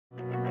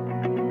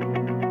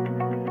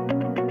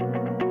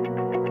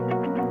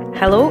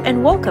Hello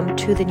and welcome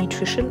to the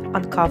Nutrition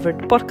Uncovered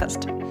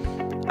podcast.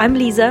 I'm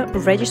Lisa,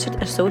 registered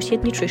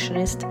associate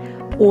nutritionist,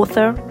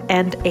 author,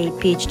 and a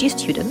PhD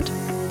student.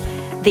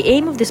 The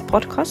aim of this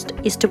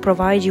podcast is to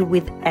provide you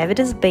with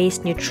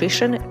evidence-based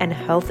nutrition and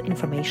health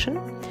information,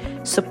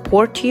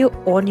 support you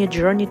on your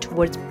journey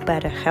towards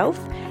better health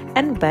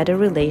and better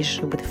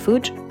relationship with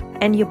food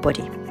and your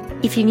body.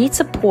 If you need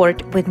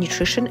support with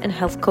nutrition and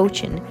health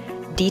coaching,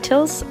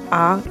 details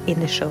are in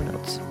the show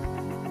notes.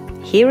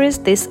 Here is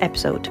this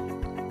episode.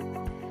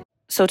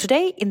 So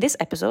today, in this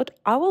episode,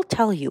 I will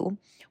tell you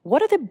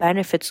what are the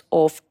benefits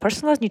of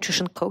personalized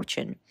nutrition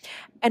coaching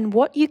and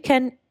what you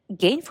can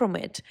gain from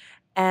it.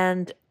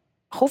 And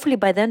hopefully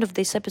by the end of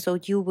this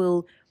episode, you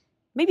will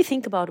maybe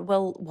think about,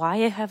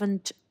 why I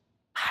haven't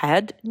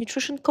had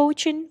nutrition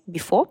coaching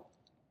before.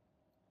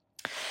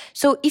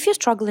 So if you're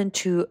struggling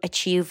to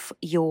achieve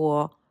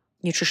your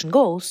nutrition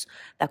goals,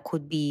 that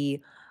could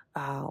be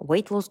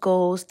weight loss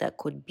goals, that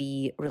could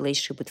be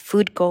relationship with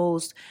food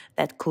goals,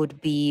 that could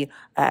be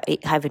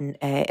having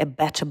a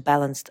better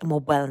balanced,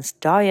 more balanced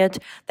diet,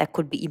 that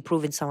could be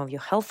improving some of your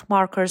health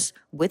markers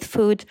with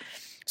food.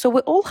 So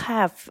we all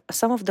have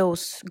some of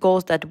those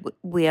goals that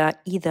we are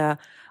either,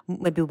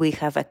 maybe we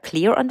have a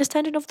clear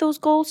understanding of those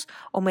goals,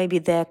 or maybe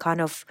they're kind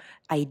of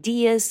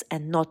ideas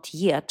and not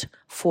yet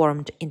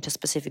formed into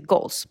specific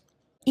goals.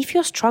 If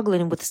you're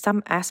struggling with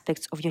some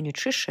aspects of your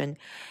nutrition,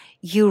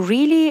 you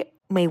really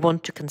may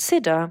want to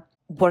consider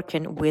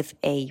working with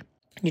a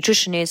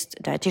nutritionist,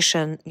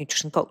 dietitian,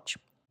 nutrition coach.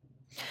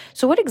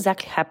 So what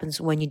exactly happens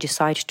when you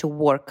decide to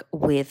work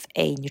with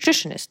a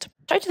nutritionist?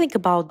 Try to think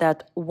about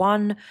that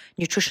one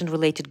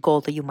nutrition-related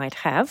goal that you might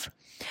have,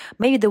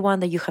 maybe the one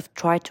that you have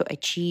tried to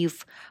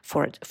achieve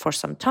for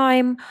some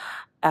time,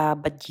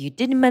 but you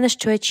didn't manage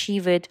to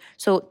achieve it.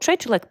 So try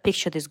to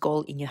picture this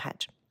goal in your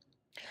head.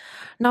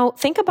 Now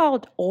think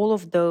about all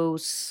of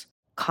those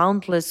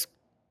countless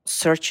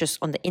searches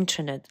on the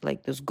internet,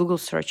 like those Google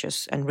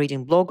searches and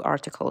reading blog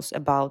articles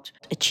about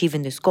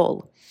achieving this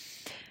goal.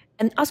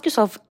 And ask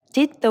yourself,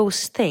 did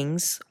those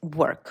things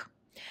work?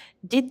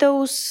 Did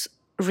those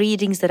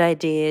readings that I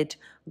did,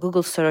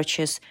 Google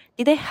searches,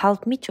 did they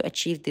help me to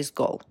achieve this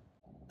goal?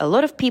 A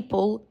lot of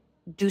people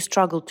do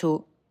struggle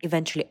to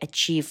eventually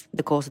achieve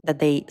the goals that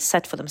they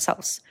set for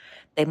themselves.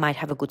 They might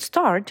have a good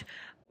start,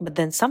 but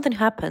then something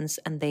happens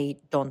and they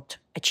don't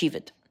achieve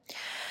it.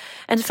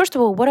 And first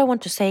of all, what I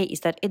want to say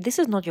is that this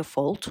is not your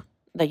fault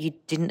that you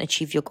didn't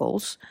achieve your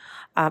goals.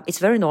 It's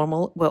very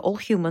normal. We're all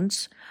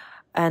humans.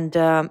 And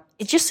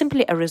it's just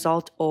simply a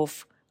result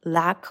of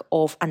lack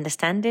of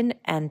understanding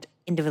and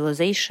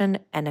individualization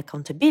and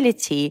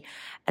accountability,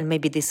 and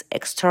maybe this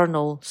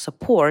external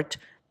support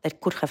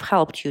that could have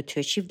helped you to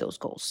achieve those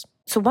goals.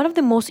 So one of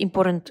the most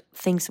important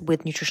things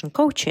with nutrition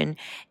coaching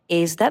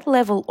is that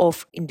level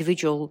of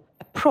individual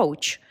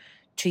approach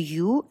to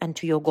you and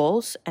to your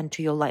goals and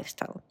to your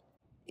lifestyle.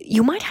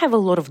 You might have a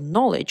lot of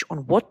knowledge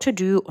on what to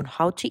do, on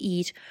how to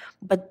eat,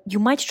 but you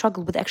might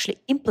struggle with actually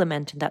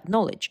implementing that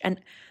knowledge.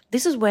 And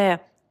this is where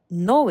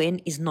knowing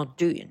is not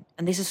doing.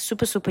 And this is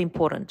super, super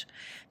important,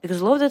 because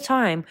a lot of the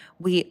time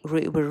we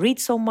read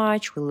so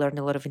much, we learn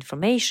a lot of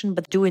information,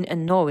 but doing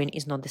and knowing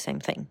is not the same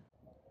thing.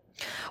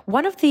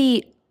 One of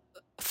the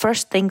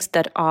first things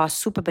that are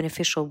super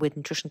beneficial with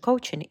nutrition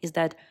coaching is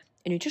that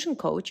a nutrition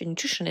coach, a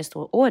nutritionist,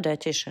 or a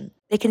dietitian,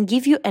 they can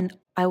give you an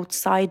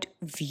outside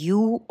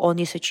view on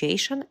your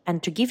situation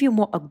and to give you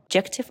more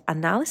objective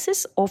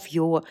analysis of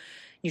your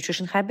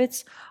nutrition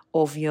habits,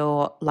 of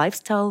your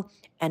lifestyle,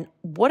 and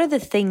what are the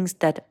things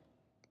that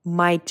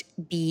might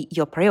be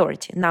your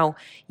priority. Now,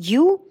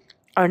 you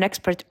are an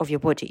expert of your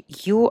body.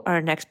 You are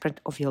an expert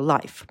of your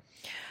life.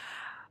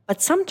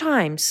 But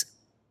sometimes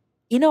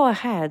in our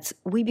heads,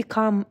 we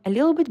become a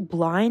little bit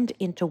blind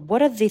into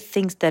what are the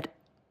things that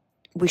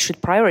we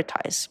should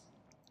prioritize.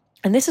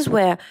 And this is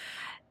where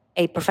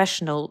a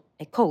professional,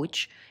 a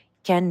coach,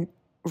 can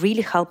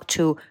really help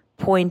to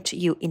point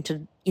you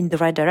in the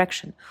right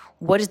direction.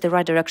 What is the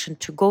right direction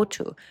to go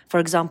to?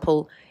 For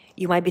example,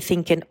 you might be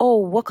thinking,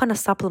 what kind of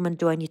supplement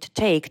do I need to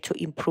take to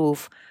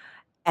improve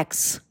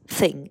X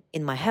thing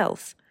in my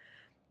health?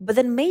 But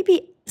then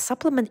maybe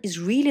supplement is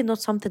really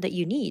not something that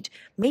you need.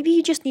 Maybe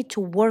you just need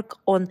to work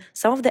on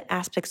some of the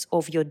aspects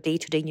of your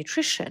day-to-day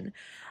nutrition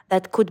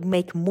that could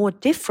make more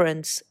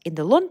difference in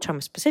the long term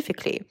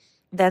specifically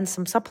than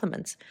some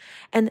supplements.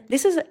 And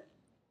this is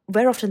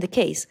very often the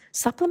case.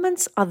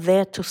 Supplements are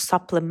there to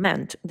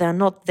supplement. They're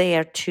not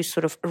there to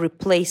sort of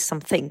replace some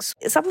things.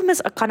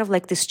 Supplements are kind of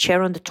like this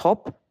cherry on the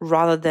top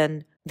rather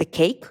than the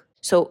cake.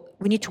 So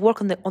we need to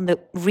work on the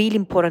really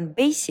important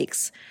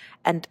basics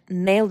and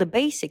nail the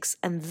basics,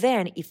 and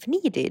then, if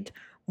needed,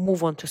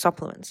 move on to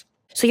supplements.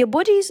 So your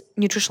body's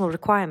nutritional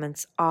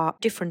requirements are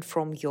different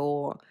from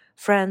your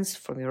friends,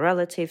 from your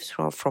relatives,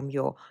 from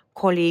your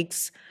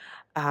colleagues,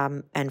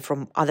 and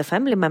from other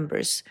family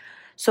members.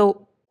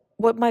 So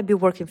what might be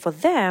working for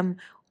them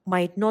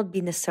might not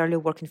be necessarily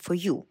working for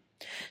you.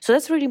 So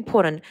that's really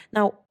important.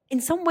 Now,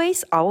 in some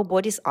ways, our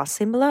bodies are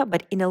similar,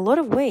 but in a lot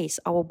of ways,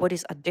 our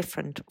bodies are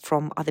different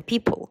from other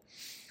people.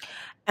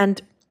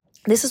 And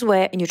This is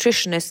where a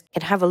nutritionist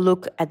can have a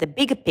look at the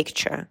bigger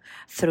picture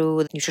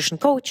through nutrition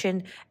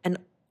coaching and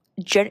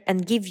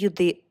give you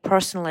the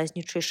personalized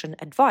nutrition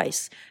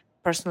advice,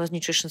 personalized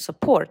nutrition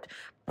support,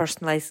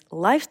 personalized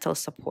lifestyle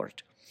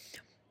support,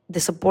 the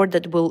support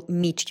that will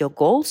meet your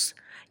goals,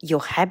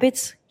 your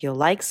habits, your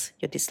likes,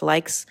 your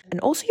dislikes, and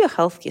also your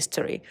health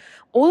history.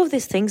 All of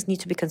these things need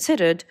to be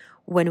considered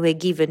when we're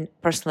given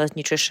personalized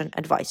nutrition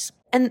advice.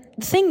 And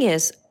the thing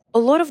is, a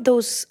lot of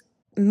those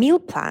meal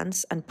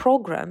plans and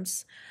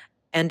programs,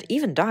 and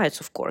even diets,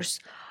 of course,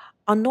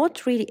 are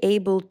not really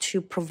able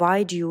to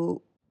provide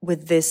you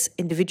with this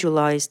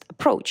individualized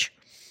approach.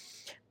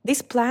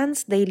 These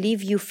plans, they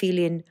leave you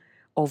feeling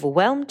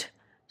overwhelmed,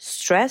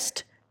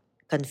 stressed,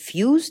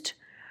 confused,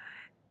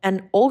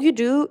 and all you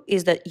do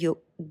is that you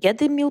get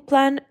the meal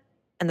plan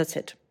and that's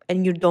it,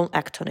 and you don't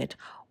act on it.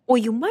 Or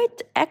you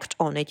might act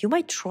on it, you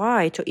might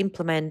try to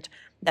implement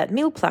that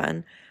meal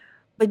plan,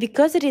 but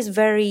because it is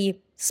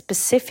very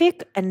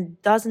specific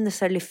and doesn't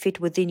necessarily fit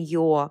within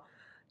your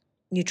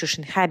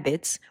nutrition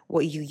habits,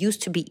 what you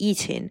used to be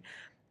eating,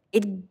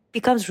 it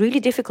becomes really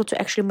difficult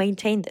to actually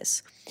maintain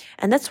this.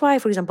 And that's why,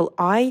 for example,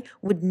 I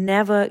would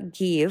never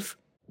give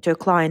to a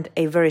client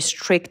a very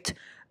strict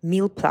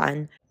meal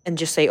plan and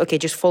just say, okay,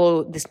 just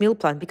follow this meal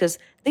plan, because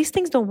these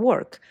things don't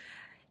work.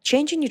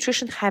 Changing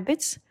nutrition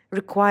habits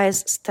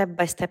requires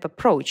step-by-step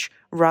approach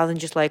rather than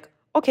just like,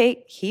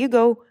 okay, here you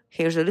go.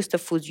 Here's a list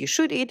of foods you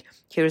should eat.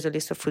 Here's a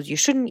list of foods you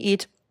shouldn't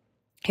eat.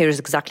 Here's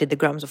exactly the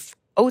grams of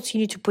oats you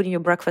need to put in your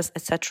breakfast,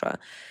 etc.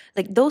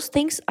 Like those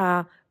things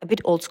are a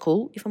bit old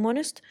school, if I'm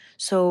honest.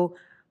 So,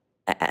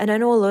 and I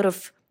know a lot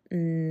of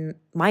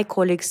my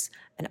colleagues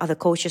and other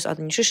coaches,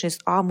 other nutritionists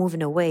are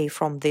moving away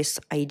from this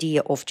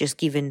idea of just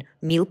giving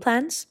meal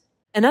plans.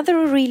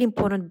 Another really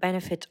important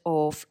benefit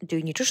of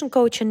doing nutrition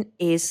coaching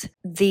is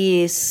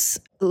this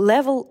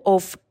level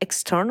of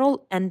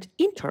external and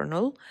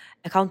internal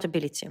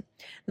accountability.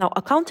 Now,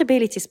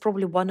 accountability is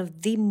probably one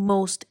of the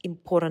most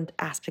important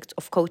aspects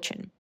of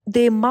coaching.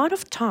 The amount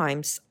of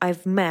times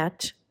I've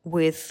met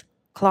with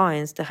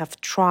clients that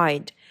have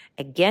tried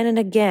again and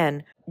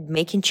again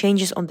making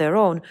changes on their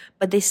own,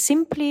 but they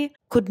simply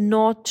could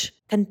not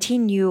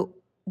continue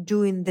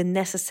doing the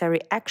necessary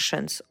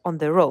actions on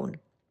their own.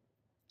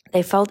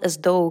 They felt as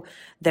though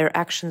their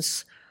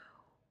actions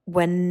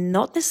were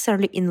not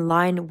necessarily in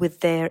line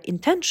with their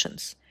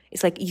intentions.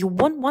 It's like you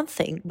want one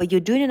thing, but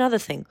you're doing another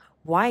thing.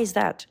 Why is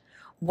that?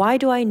 Why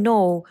do I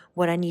know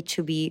what I need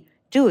to be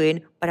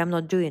doing, but I'm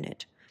not doing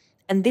it?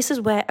 And this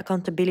is where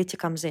accountability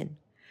comes in.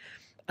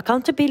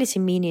 Accountability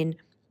meaning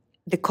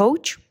the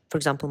coach, for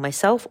example,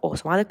 myself or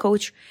some other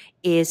coach,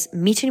 is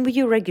meeting with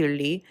you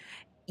regularly.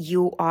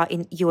 You are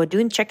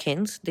doing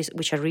check-ins,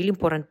 which are a really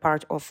important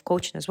part of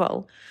coaching as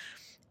well.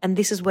 And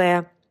this is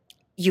where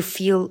you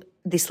feel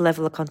this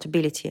level of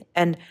accountability.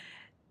 And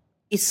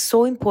it's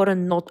so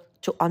important not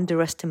to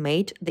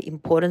underestimate the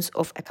importance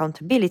of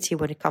accountability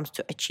when it comes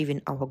to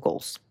achieving our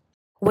goals.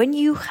 When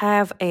you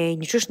have a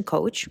nutrition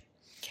coach,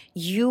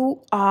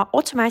 you are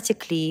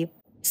automatically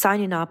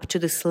signing up to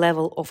this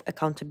level of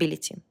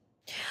accountability.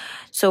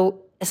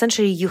 So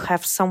essentially, you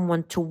have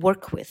someone to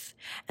work with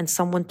and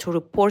someone to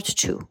report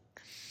to.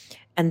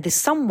 And this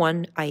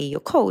someone, i.e.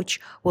 your coach,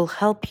 will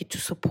help you to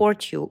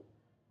support you.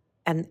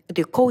 And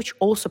the coach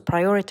also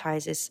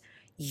prioritizes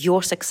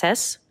your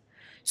success.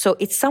 So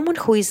it's someone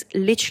who is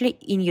literally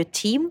in your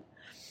team.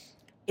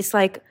 It's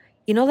like,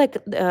 in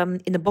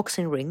a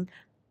boxing ring,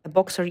 a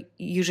boxer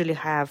usually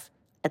have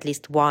at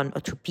least one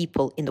or two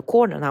people in the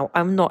corner. Now,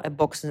 I'm not a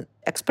boxing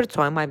expert,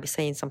 so I might be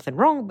saying something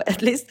wrong, but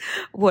at least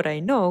what I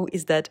know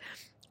is that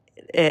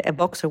a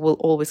boxer will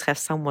always have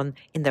someone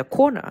in their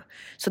corner.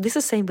 So this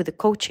is the same with the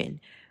coaching.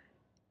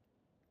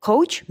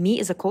 Coach, me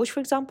as a coach, for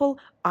example,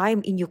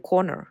 I'm in your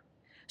corner.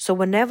 So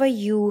whenever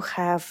you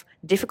have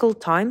difficult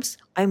times,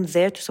 I'm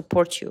there to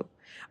support you.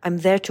 I'm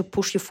there to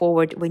push you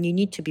forward when you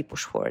need to be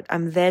pushed forward.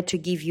 I'm there to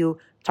give you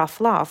tough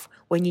love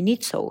when you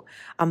need so.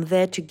 I'm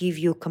there to give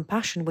you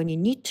compassion when you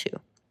need to.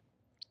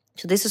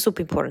 So this is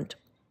super important.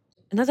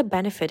 Another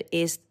benefit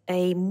is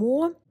a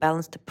more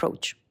balanced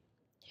approach.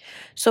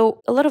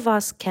 So a lot of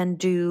us can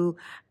do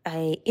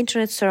an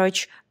internet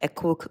search, a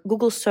quick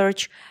Google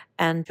search,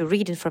 and to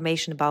read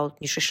information about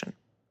nutrition.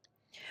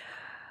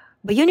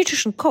 But your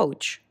nutrition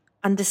coach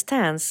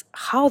understands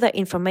how that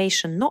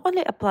information not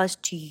only applies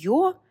to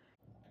your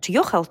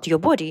health, to your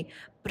body,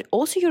 but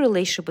also your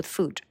relationship with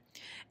food.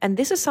 And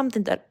this is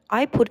something that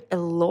I put a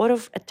lot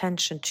of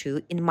attention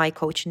to in my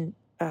coaching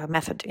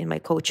method, in my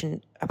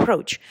coaching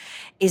approach,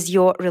 is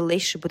your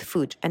relationship with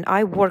food. And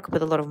I work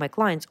with a lot of my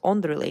clients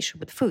on the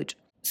relationship with food.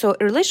 So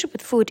a relationship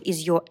with food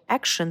is your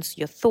actions,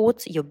 your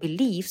thoughts, your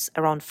beliefs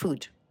around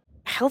food.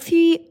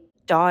 Healthy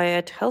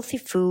diet, healthy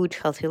food,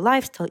 healthy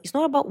lifestyle is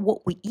not about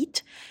what we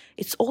eat.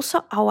 It's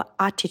also our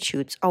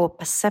attitudes, our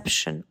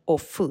perception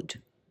of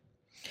food.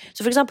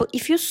 So for example,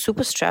 if you're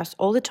super stressed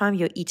all the time,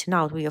 you're eating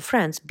out with your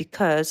friends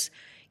because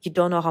you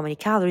don't know how many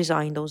calories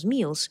are in those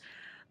meals,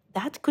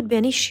 that could be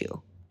an issue.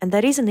 And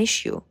that is an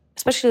issue,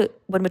 especially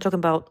when we're talking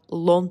about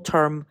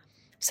long-term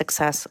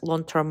success,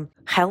 long-term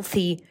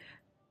healthy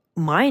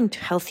mind,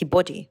 healthy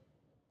body.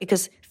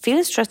 Because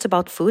feeling stressed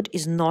about food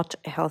is not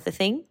a healthy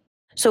thing.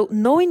 So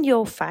knowing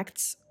your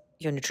facts,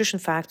 your nutrition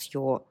facts,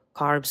 your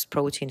carbs,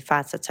 protein,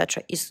 fats,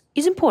 etc., is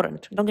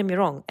important. Don't get me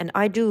wrong. And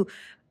I do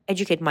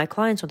educate my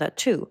clients on that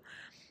too.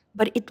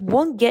 But it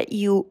won't get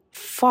you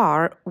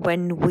far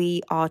when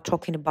we are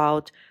talking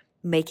about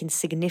making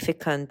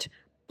significant,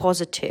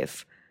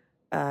 positive,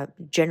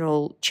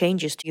 general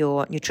changes to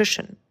your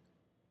nutrition.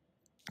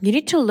 You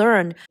need to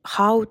learn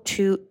how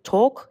to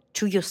talk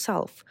to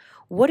yourself.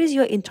 What is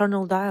your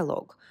internal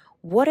dialogue?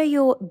 What are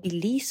your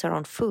beliefs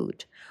around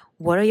food?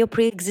 What are your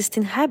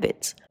pre-existing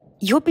habits?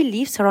 Your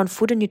beliefs around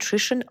food and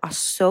nutrition are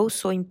so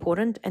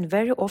important, and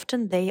very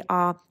often they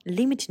are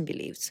limiting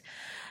beliefs.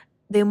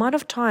 The amount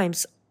of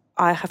times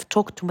I have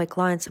talked to my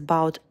clients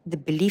about the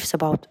beliefs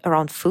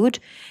around food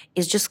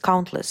is just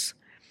countless.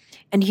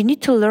 And you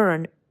need to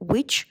learn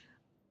which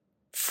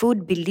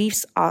food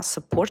beliefs are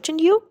supporting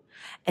you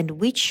and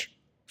which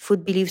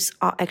food beliefs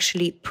are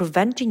actually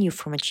preventing you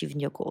from achieving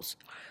your goals,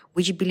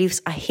 which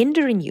beliefs are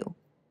hindering you,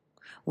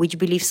 which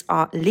beliefs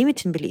are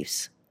limiting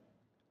beliefs.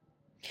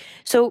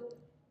 So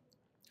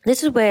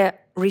this is where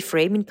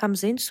reframing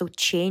comes in, so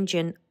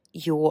changing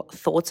your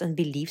thoughts and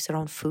beliefs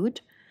around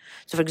food.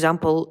 So for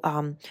example,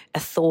 a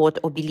thought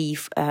or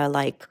belief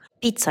like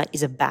pizza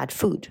is a bad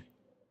food.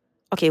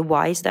 Okay,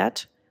 why is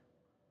that?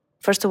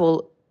 First of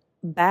all,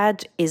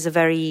 bad is a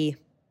very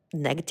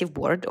negative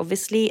word,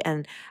 obviously,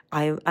 and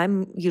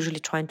I'm usually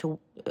trying to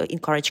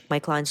encourage my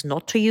clients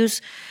not to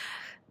use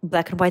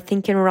black and white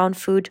thinking around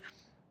food.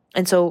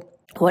 And so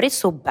what is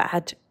so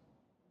bad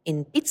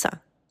in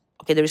pizza?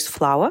 Okay, there is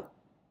flour,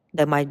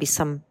 there might be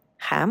some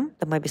ham,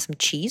 there might be some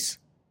cheese.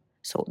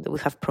 So we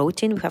have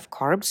protein, we have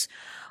carbs,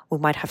 we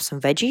might have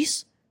some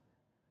veggies,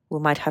 we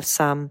might have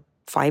some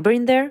fiber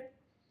in there.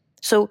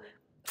 So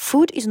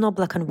food is not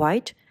black and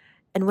white.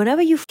 And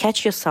whenever you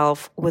catch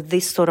yourself with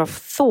these sort of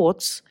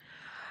thoughts,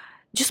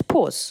 just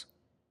pause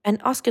and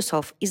ask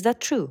yourself, is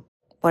that true?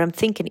 What I'm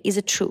thinking, is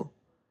it true?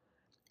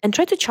 And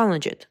try to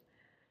challenge it.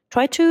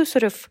 Try to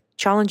sort of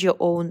challenge your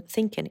own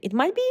thinking. It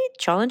might be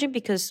challenging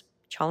because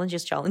challenge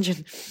is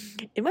challenging.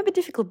 It might be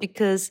difficult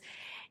because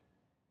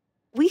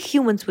we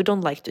humans, we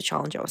don't like to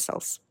challenge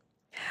ourselves.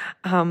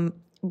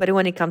 But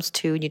when it comes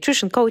to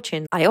nutrition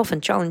coaching, I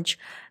often challenge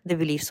the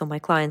beliefs of my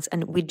clients,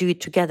 and we do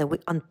it together. We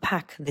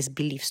unpack these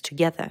beliefs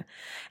together.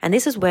 And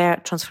this is where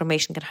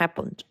transformation can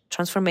happen.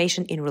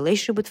 Transformation in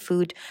relationship with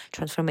food,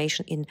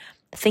 transformation in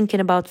thinking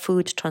about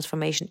food,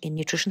 transformation in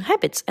nutrition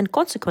habits, and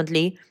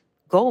consequently,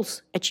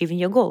 goals, achieving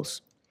your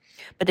goals.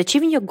 But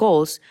achieving your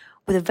goals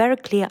with a very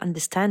clear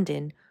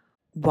understanding.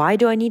 Why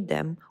do I need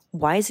them?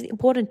 Why is it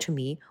important to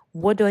me?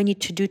 What do I need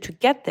to do to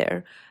get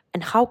there?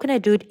 And how can I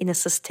do it in a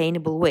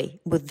sustainable way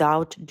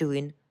without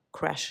doing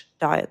crash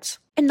diets?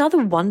 Another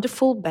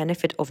wonderful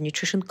benefit of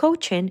nutrition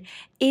coaching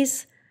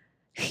is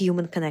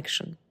human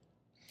connection.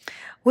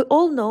 We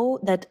all know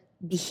that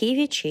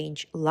behavior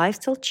change,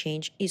 lifestyle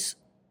change is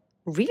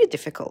really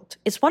difficult.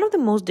 It's one of the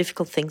most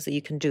difficult things that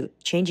you can do,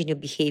 changing your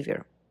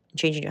behavior,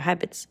 changing your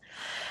habits.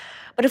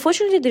 But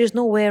unfortunately, there is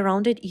no way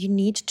around it. You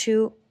need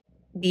to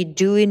be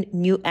doing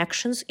new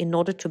actions in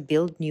order to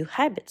build new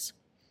habits.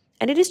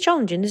 And it is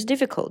challenging, it's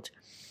difficult.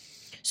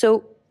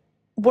 So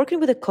working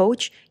with a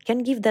coach can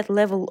give that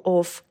level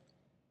of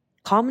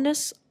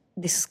calmness,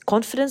 this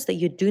confidence that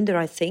you're doing the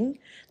right thing,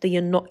 that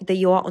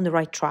you are on the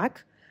right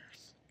track,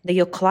 that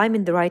you're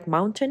climbing the right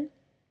mountain.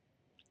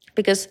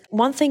 Because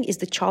one thing is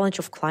the challenge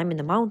of climbing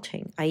the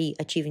mountain, i.e.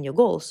 achieving your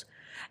goals.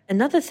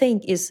 Another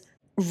thing is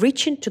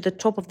reaching to the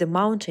top of the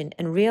mountain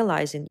and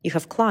realizing you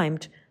have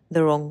climbed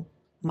the wrong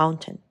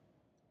mountain.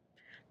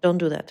 Don't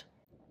do that.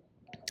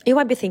 You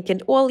might be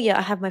thinking, well, yeah,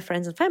 I have my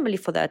friends and family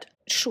for that.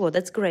 Sure,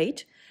 that's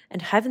great.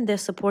 And having their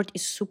support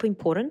is super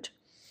important.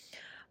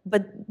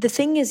 But the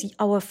thing is,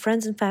 our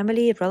friends and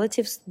family,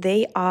 relatives,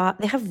 they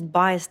have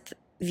biased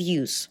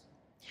views.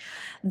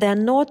 They're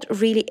not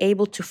really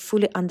able to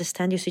fully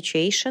understand your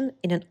situation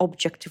in an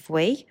objective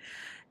way,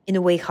 in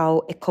a way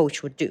how a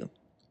coach would do.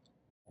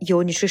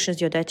 Your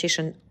nutritionist, your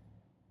dietitian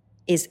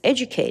is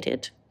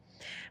educated,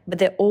 but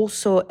they're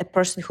also a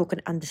person who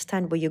can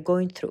understand what you're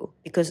going through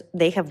because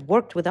they have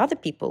worked with other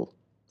people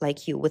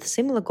like you with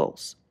similar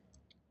goals.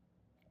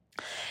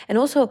 And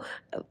also,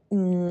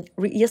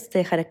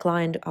 yesterday I had a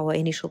client, our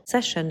initial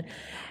session,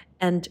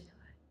 and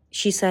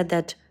she said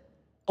that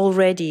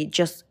already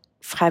just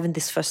having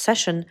this first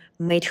session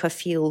made her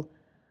feel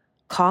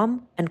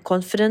calm and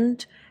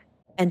confident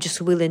and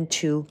just willing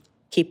to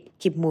keep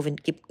moving,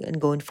 keep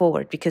going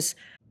forward, because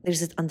there's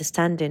this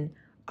understanding,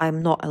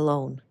 I'm not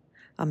alone.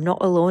 I'm not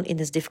alone in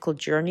this difficult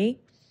journey.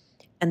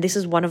 And this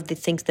is one of the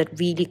things that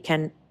really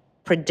can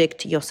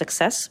predict your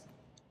success,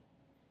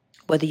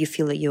 whether you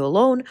feel that you're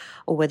alone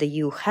or whether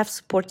you have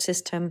support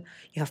system,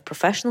 you have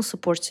professional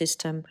support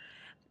system.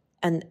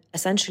 And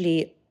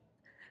essentially,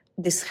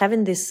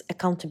 having this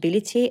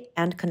accountability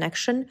and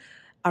connection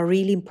are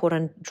really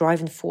important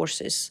driving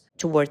forces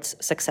towards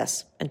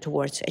success and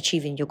towards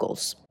achieving your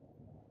goals.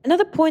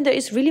 Another point that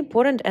is really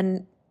important,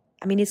 and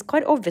I mean, it's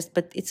quite obvious,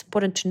 but it's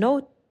important to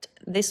note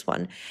this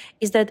one,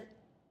 is that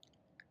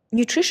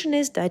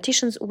nutritionists,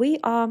 dietitians, we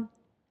are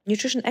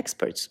nutrition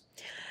experts.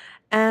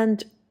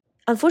 And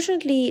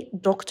unfortunately,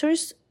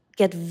 doctors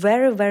get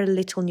very, very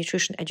little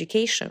nutrition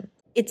education.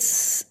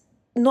 It's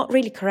not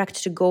really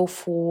correct to go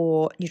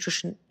for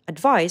nutrition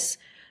advice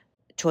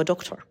to a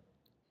doctor,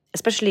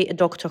 especially a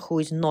doctor who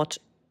is not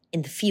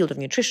in the field of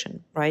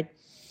nutrition, right?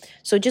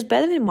 So just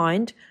bear that in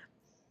mind.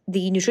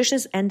 The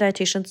nutritionists and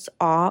dietitians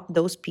are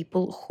those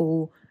people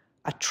who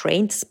are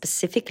trained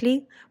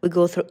specifically. We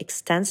go through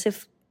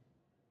extensive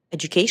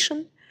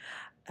education,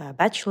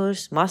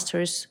 bachelor's,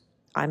 master's.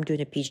 I'm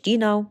doing a PhD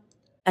now.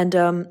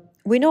 And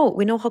we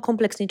know how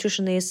complex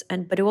nutrition is,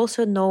 but we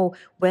also know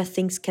where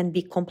things can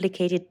be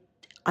complicated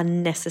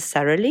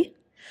unnecessarily.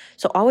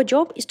 So our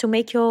job is to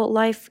make your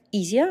life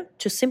easier,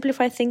 to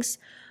simplify things,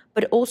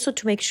 but also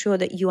to make sure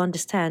that you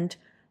understand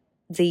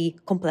the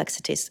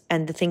complexities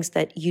and the things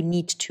that you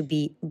need to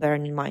be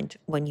bearing in mind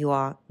when you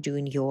are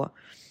doing your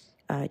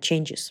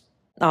changes.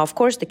 Now, of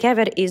course, the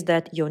caveat is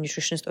that your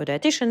nutritionist or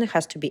dietitian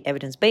has to be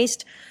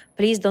evidence-based.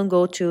 Please don't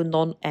go to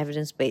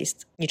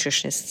non-evidence-based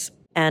nutritionists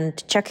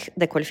and check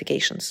the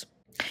qualifications.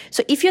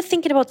 So if you're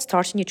thinking about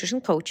starting nutrition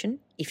coaching,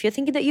 if you're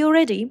thinking that you're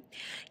ready,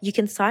 you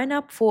can sign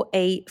up for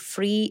a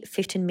free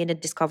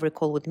 15-minute discovery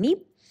call with me.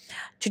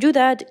 To do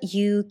that,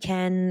 you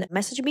can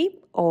message me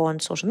on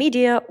social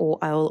media, or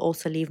I will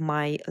also leave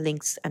my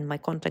links and my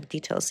contact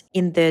details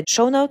in the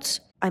show notes.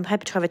 I'm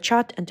happy to have a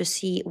chat and to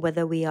see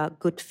whether we are a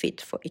good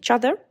fit for each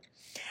other.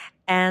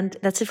 And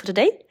that's it for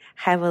today.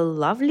 Have a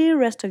lovely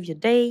rest of your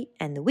day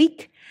and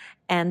week.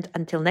 And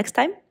until next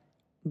time,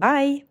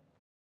 bye.